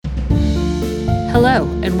Hello,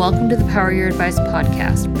 and welcome to the Power Your Advice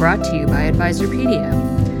podcast, brought to you by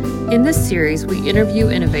Advisorpedia. In this series, we interview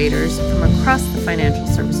innovators from across the financial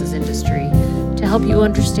services industry to help you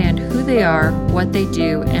understand who they are, what they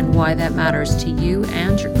do, and why that matters to you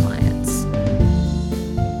and your clients.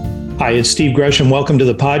 Hi, it's Steve Gresham. Welcome to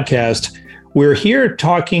the podcast. We're here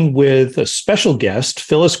talking with a special guest,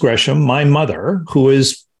 Phyllis Gresham, my mother, who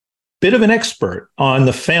is bit of an expert on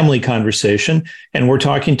the family conversation, and we're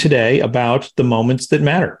talking today about the moments that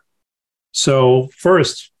matter. So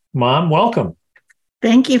first, Mom, welcome.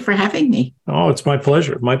 Thank you for having me. Oh, it's my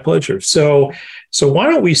pleasure. My pleasure. So why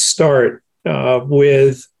don't we start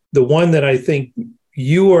with the one that I think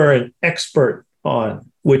you are an expert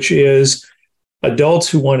on, which is adults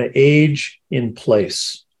who want to age in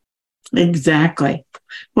place. Exactly.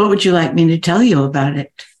 What would you like me to tell you about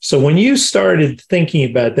it? So when you started thinking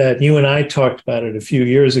about that, you and I talked about it a few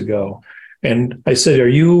years ago, and I said, are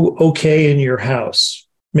you okay in your house?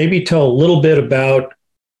 Maybe tell a little bit about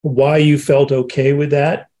why you felt okay with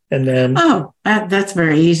that. And then... that's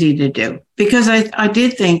very easy to do, because I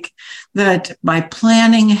did think that by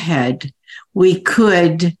planning ahead, we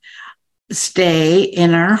could stay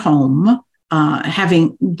in our home,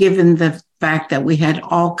 having given the fact that we had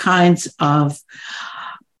all kinds of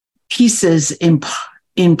pieces in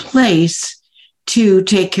place to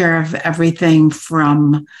take care of everything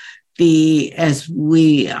from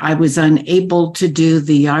I was unable to do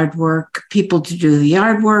the yard work, people to do the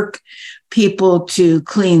yard work, people to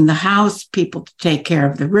clean the house, people to take care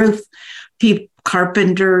of the roof,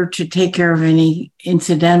 carpenter to take care of any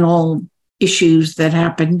incidental issues that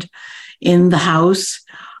happened in the house.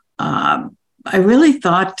 I really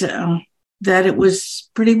thought that it was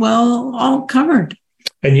pretty well all covered.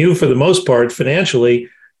 And you, for the most part, financially,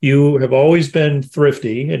 you have always been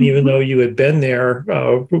thrifty. And even though you had been there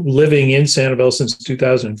living in Sanibel since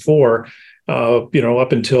 2004,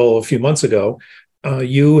 up until a few months ago,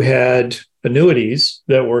 you had annuities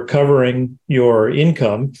that were covering your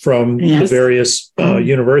income from the various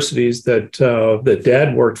universities that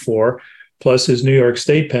Dad worked for, plus his New York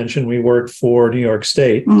State pension. We worked for New York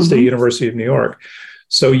State, State University of New York.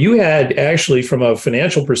 So you had actually, from a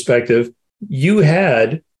financial perspective, you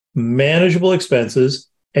had manageable expenses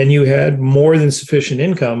and you had more than sufficient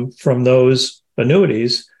income from those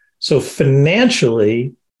annuities. So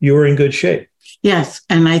financially, you were in good shape. Yes.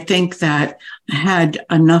 And I think that I had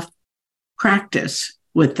enough practice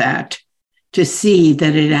with that to see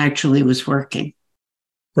that it actually was working.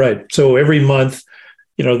 Right. So every month,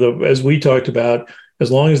 as we talked about, as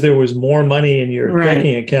long as there was more money in your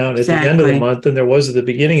checking account at the end of the month than there was at the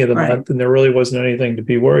beginning of the month, then there really wasn't anything to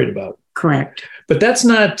be worried about. Correct. But that's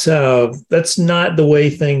not the way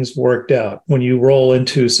things worked out. When you roll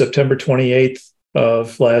into September 28th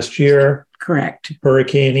of last year, correct,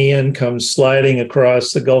 Hurricane Ian comes sliding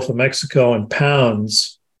across the Gulf of Mexico and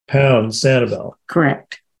pounds Sanibel.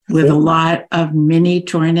 Correct. With a lot of mini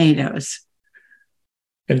tornadoes.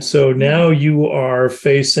 And so now you are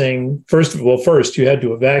facing, first you had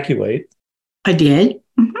to evacuate. I did.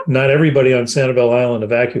 Not everybody on Sanibel Island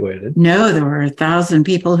evacuated. No, there were 1,000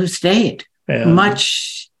 people who stayed,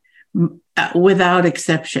 much without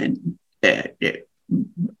exception,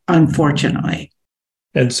 unfortunately.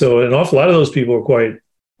 And so an awful lot of those people were quite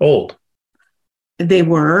old. They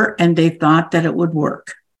were, and they thought that it would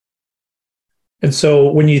work. And so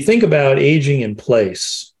when you think about aging in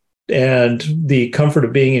place, and the comfort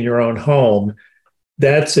of being in your own home,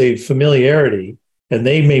 that's a familiarity. And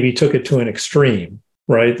they maybe took it to an extreme,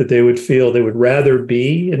 right? That they would feel they would rather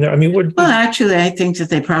be. And actually, I think that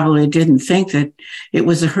they probably didn't think that it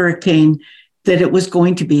was a hurricane, that it was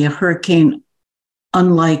going to be a hurricane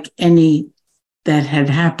unlike any that had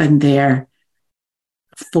happened there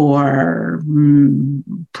for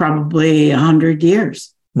probably 100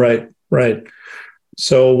 years. Right.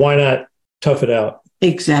 So why not tough it out?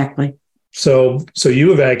 Exactly. So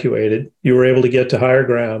you evacuated, you were able to get to higher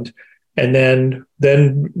ground. And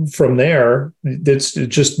then from there, it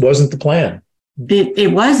just wasn't the plan.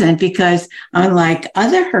 It wasn't, because unlike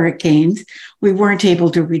other hurricanes, we weren't able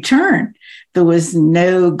to return. There was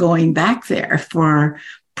no going back there for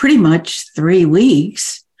pretty much 3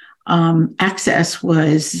 weeks. Access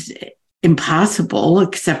was impossible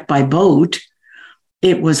except by boat.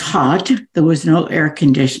 It was hot. There was no air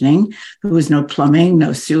conditioning. There was no plumbing,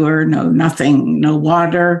 no sewer, no nothing, no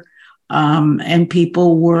water. And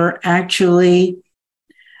people were actually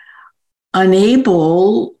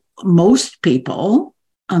unable, most people,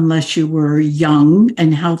 unless you were young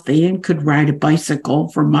and healthy and could ride a bicycle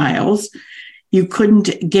for miles, you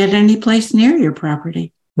couldn't get any place near your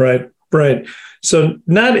property. Right. So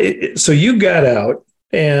you got out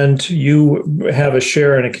And you have a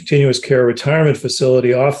share in a continuous care retirement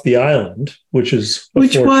facility off the island, which was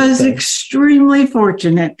extremely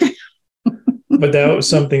fortunate. But that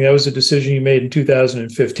was a decision you made in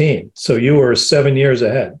 2015. So you were 7 years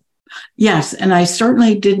ahead. Yes. And I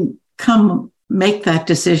certainly didn't make that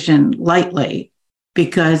decision lightly,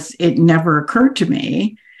 because it never occurred to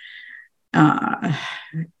me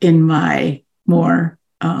in my more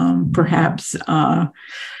perhaps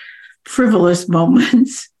frivolous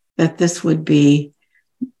moments that this would be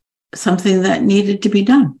something that needed to be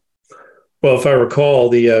done. Well, if I recall,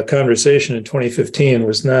 the conversation in 2015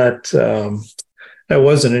 was that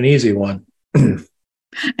wasn't an easy one. And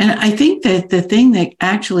I think that the thing that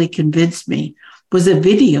actually convinced me was a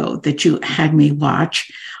video that you had me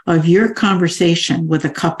watch of your conversation with a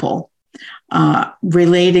couple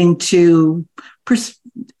relating to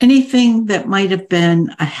anything that might have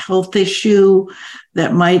been a health issue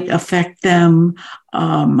that might affect them.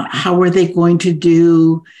 How are they going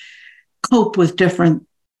to cope with different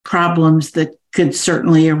problems that could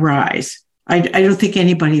certainly arise? I don't think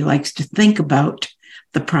anybody likes to think about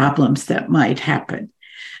the problems that might happen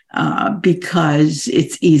because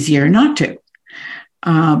it's easier not to.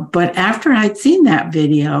 But after I'd seen that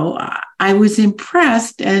video, I was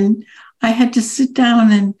impressed, and I had to sit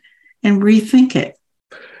down and rethink it.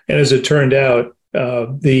 And as it turned out,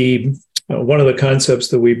 one of the concepts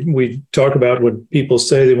that we talk about when people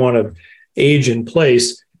say they want to age in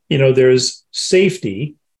place, there's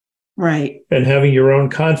safety, right, and having your own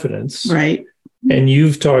confidence, right. And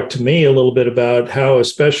you've talked to me a little bit about how,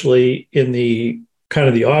 especially in the kind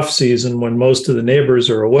of the off season when most of the neighbors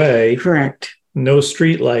are away, correct, no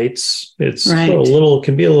street lights, it's right.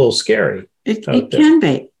 Can be a little scary. It can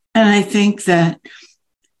be. And I think that,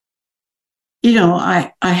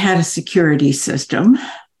 I had a security system.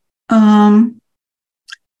 But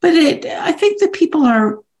I think that people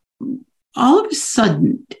are, all of a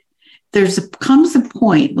sudden, comes a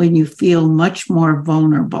point when you feel much more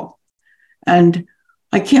vulnerable. And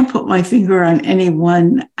I can't put my finger on any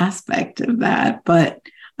one aspect of that, but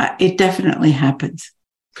it definitely happens.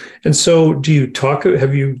 And so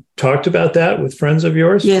have you talked about that with friends of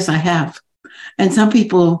yours? Yes, I have. And some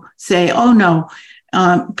people say, oh, no,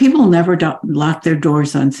 people never lock their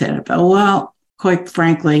doors on Sanibel. Well, quite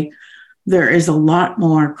frankly, there is a lot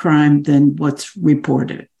more crime than what's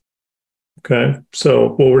reported. Okay.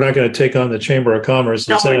 So, we're not going to take on the Chamber of Commerce.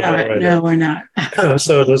 No, we're not.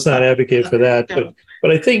 So let's not advocate for that. No. But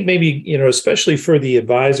I think maybe, especially for the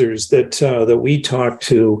advisors that we talk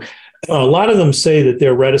to, a lot of them say that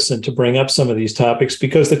they're reticent to bring up some of these topics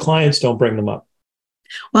because the clients don't bring them up.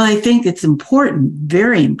 Well, I think it's important,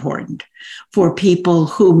 very important, for people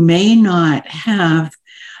who may not have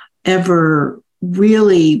ever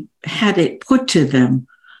really had it put to them.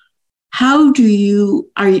 How are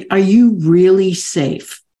you really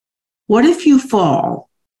safe? What if you fall?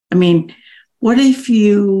 I mean, what if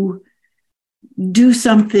you do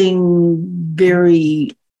something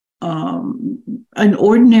very, an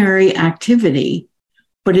ordinary activity,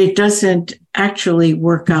 but it doesn't actually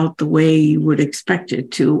work out the way you would expect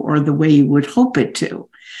it to, or the way you would hope it to?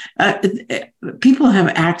 People have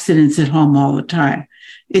accidents at home all the time.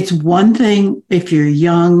 It's one thing if you're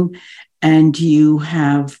young and you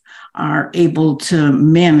are able to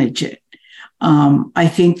manage it. I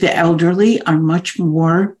think the elderly are much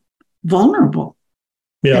more vulnerable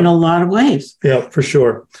in a lot of ways. Yeah, for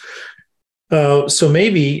sure. So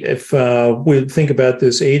maybe if we think about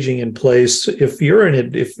this aging in place,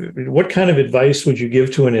 what kind of advice would you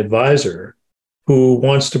give to an advisor who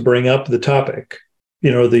wants to bring up the topic?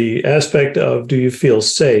 The aspect of, do you feel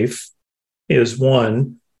safe is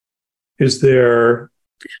one. Is there...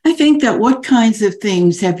 I think that what kinds of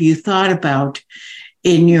things have you thought about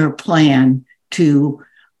in your plan to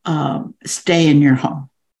stay in your home?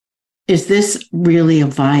 Is this really a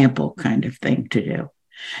viable kind of thing to do?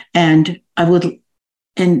 And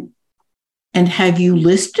and have you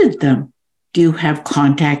listed them? Do you have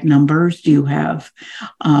contact numbers? Do you have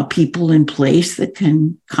people in place that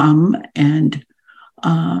can come and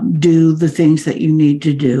do the things that you need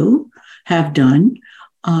to have done?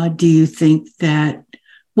 Do you think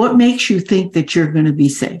what makes you think that you're going to be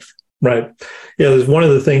safe? Right. Yeah, there's one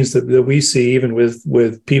of the things that we see even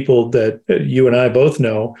with people that you and I both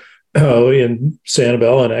know in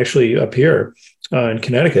Sanibel and actually up here in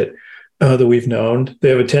Connecticut that we've known. They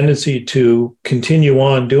have a tendency to continue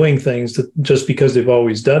on doing things just because they've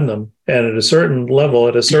always done them. And at a certain level,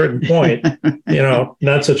 at a certain point,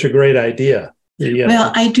 not such a great idea.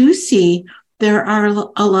 Well, I do see there are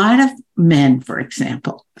a lot of men, for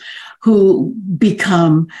example, who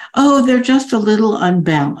become, oh, they're just a little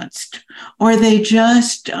unbalanced, or they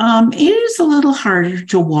just, it is a little harder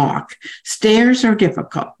to walk. Stairs are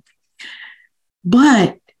difficult.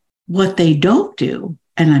 But what they don't do,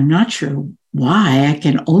 and I'm not sure why, I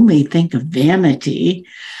can only think of vanity,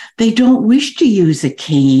 they don't wish to use a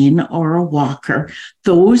cane or a walker,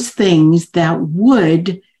 those things that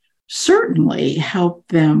would certainly help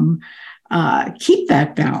them keep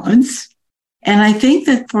that balance. And I think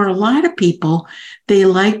that for a lot of people, they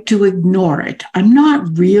like to ignore it. I'm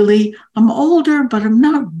older, but I'm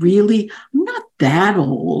not that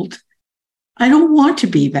old. I don't want to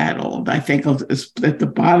be that old, I think, is at the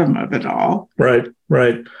bottom of it all. Right.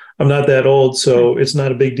 I'm not that old, so it's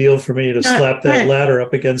not a big deal for me to slap that ladder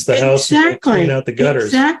up against the house and clean out the gutters.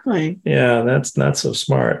 Exactly. Yeah, that's not so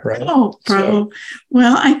smart, right? Oh, probably.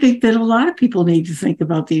 Well, I think that a lot of people need to think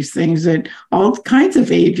about these things at all kinds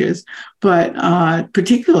of ages, but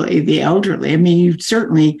particularly the elderly. I mean, you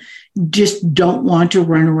certainly just don't want to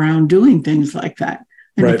run around doing things like that.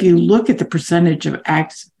 And if you look at the percentage of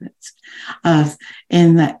accidents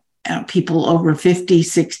in the people over 50,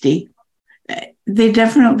 60,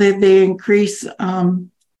 they increase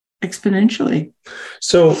exponentially.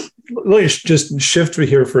 So let me just shift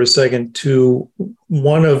here for a second to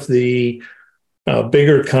one of the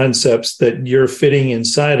bigger concepts that you're fitting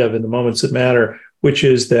inside of in the Moments That Matter, which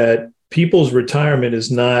is that people's retirement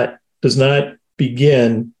does not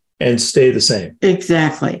begin and stay the same.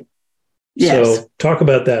 Exactly. Yes. So talk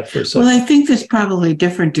about that for a second. Well, I think there's probably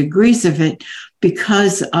different degrees of it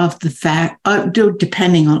because of the fact,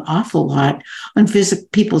 depending an awful lot on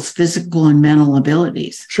people's physical and mental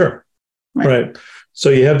abilities. Sure. Right. So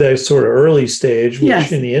you have that sort of early stage,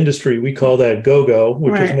 which in the industry, we call that go-go,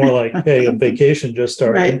 which is more like, hey, a vacation just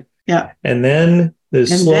started. Right. Yeah. And then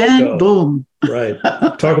there's slow go. Boom. Right.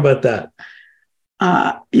 Talk about that.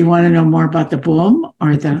 You want to know more about the boom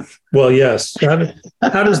or the? Well, yes. How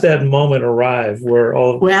does that moment arrive where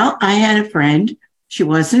all? Well, I had a friend. She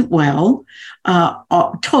wasn't well,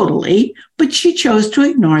 totally, but she chose to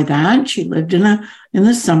ignore that. She lived in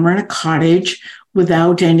the summer in a cottage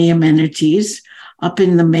without any amenities up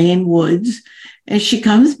in the Maine woods. And she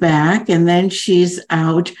comes back and then she's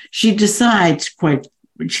out. She did decide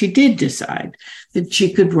that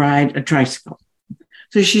she could ride a tricycle.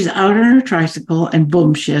 So she's out on her tricycle and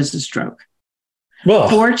boom, she has a stroke. Well,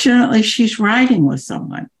 fortunately, she's riding with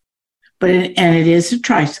someone, and it is a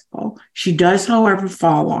tricycle. She does, however,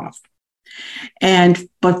 fall off.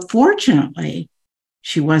 But fortunately,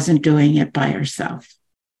 she wasn't doing it by herself.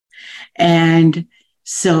 And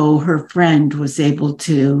so her friend was able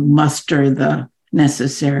to muster the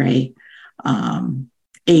necessary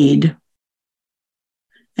aid.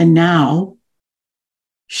 And now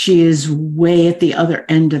she is way at the other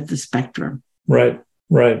end of the spectrum. Right.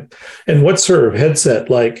 And what's her headset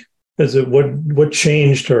like? What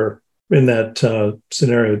changed her in that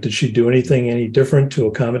scenario? Did she do anything any different to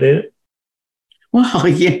accommodate it? Well,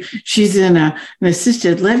 yeah, she's in an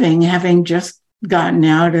assisted living, having just gotten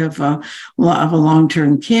out of a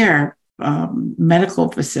long-term care medical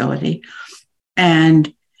facility.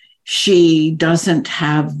 And she doesn't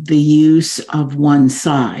have the use of one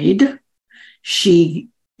side. She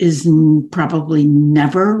is probably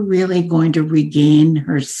never really going to regain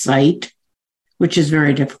her sight, which is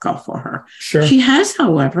very difficult for her. Sure. She has,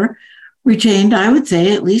 however, retained, I would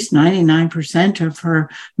say, at least 99% of her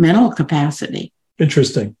mental capacity.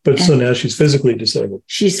 Interesting. But so now she's physically disabled.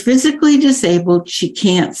 She's physically disabled. She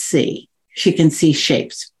can't see. She can see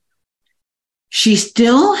shapes. She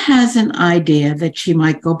still has an idea that she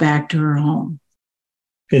might go back to her home.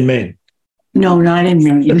 In Maine? No, not in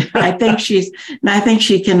Maine. I think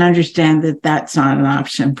she can understand that that's not an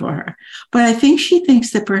option for her. But I think she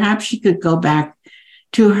thinks that perhaps she could go back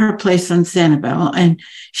to her place on Sanibel. And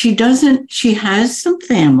she has some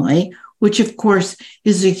family, which of course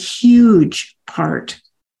is a huge part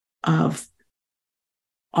of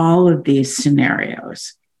all of these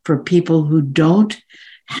scenarios for people who don't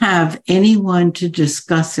have anyone to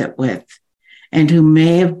discuss it with and who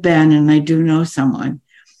may have been, and I do know someone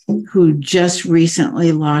who just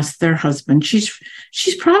recently lost their husband.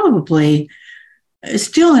 She's probably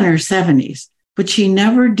still in her 70s, but she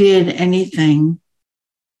never did anything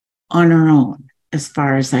on her own, as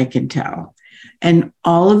far as I can tell. And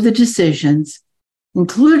all of the decisions,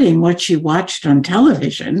 including what she watched on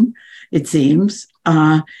television, it seems,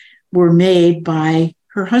 were made by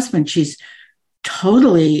her husband. She's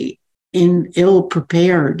totally ill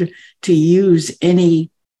prepared to use any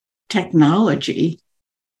technology.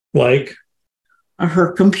 Like?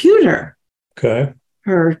 Her computer. Okay.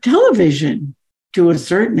 Her television to a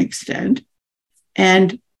certain extent.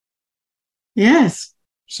 And Yes.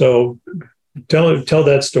 So tell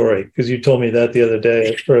that story, because you told me that the other day.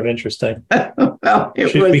 It's sort of interesting. Well,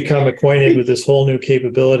 She's become acquainted with this whole new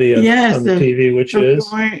capability on the TV, which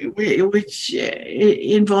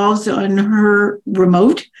involves on her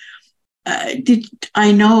remote.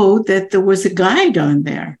 I know that there was a guide on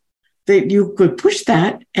there that you could push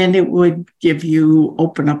that and it would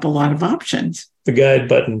open up a lot of options. The guide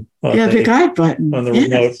button. The guide button. On the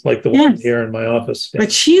remote, like the one here in my office. Yeah.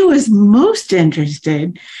 But she was most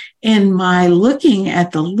interested in my looking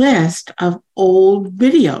at the list of old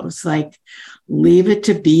videos, like Leave It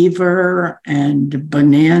to Beaver and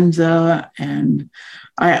Bonanza. And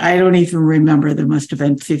I don't even remember. There must have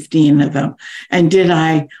been 15 of them. And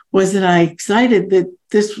wasn't I excited that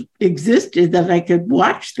this existed, that I could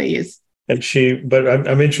watch these? And but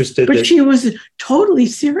I'm interested. But she was totally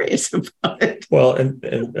serious about it. Well, and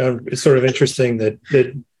it's sort of interesting that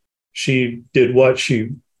she did what?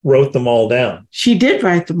 She wrote them all down. She did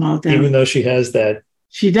write them all down. Even though she has that.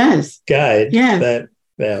 She does. Guide. Yeah.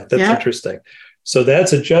 That's interesting. So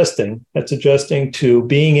that's adjusting. That's adjusting to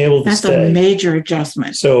being able to stay. That's a major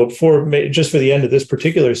adjustment. So just for the end of this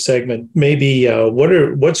particular segment, maybe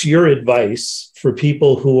what's your advice for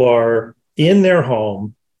people who are in their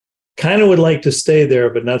home, kind of would like to stay there,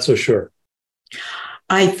 but not so sure?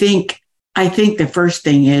 I think the first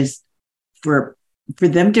thing is for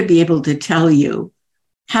them to be able to tell you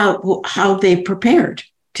how they prepared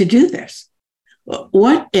to do this.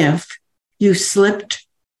 What if you slipped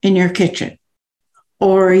in your kitchen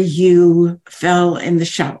or you fell in the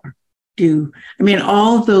shower?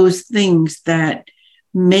 All those things that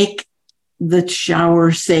make the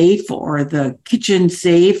shower safe or the kitchen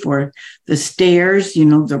safe or the stairs,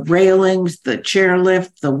 the railings, the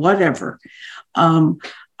chairlift, the whatever.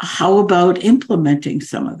 How about implementing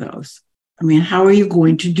some of those? How are you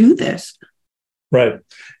going to do this? Right.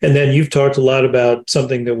 And then you've talked a lot about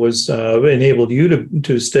something that was enabled you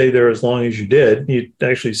to stay there as long as you did. You'd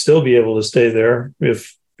actually still be able to stay there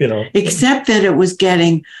if, Except that it was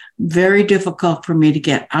getting very difficult for me to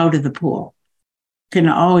get out of the pool. Can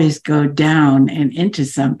always go down and into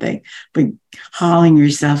something, but hauling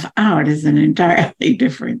yourself out is an entirely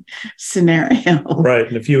different scenario. Right.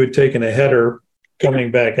 And if you had taken a header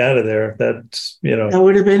coming back out of there, that's, that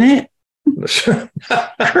would have been it.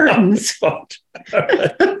 Curtains.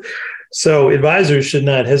 So advisors should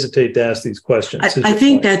not hesitate to ask these questions. I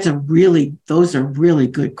think those are really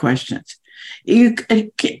good questions.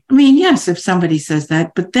 Yes, if somebody says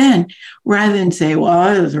that, but then rather than say,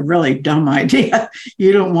 well, that was a really dumb idea,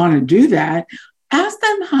 you don't want to do that, ask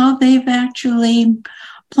them how they've actually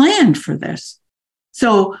planned for this.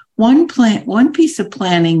 So one piece of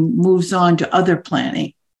planning moves on to other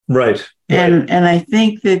planning. Right. And I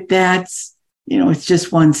think that's, it's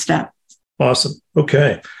just one step. Awesome.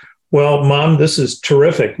 Okay. Well, Mom, this is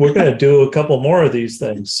terrific. We're going to do a couple more of these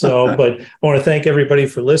things. But I want to thank everybody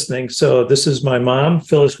for listening. So this is my mom,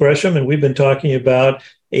 Phyllis Gresham, and we've been talking about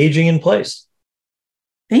aging in place.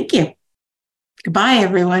 Thank you. Goodbye,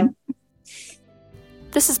 everyone.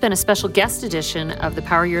 This has been a special guest edition of the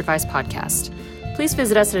Power Your Advice podcast. Please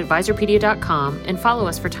visit us at advisorpedia.com and follow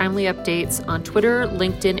us for timely updates on Twitter,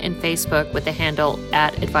 LinkedIn, and Facebook with the handle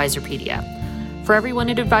 @advisorpedia. For everyone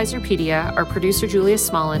at Advisorpedia, our producer Julia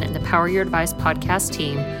Smolin, and the Power Your Advice podcast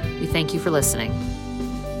team, we thank you for listening.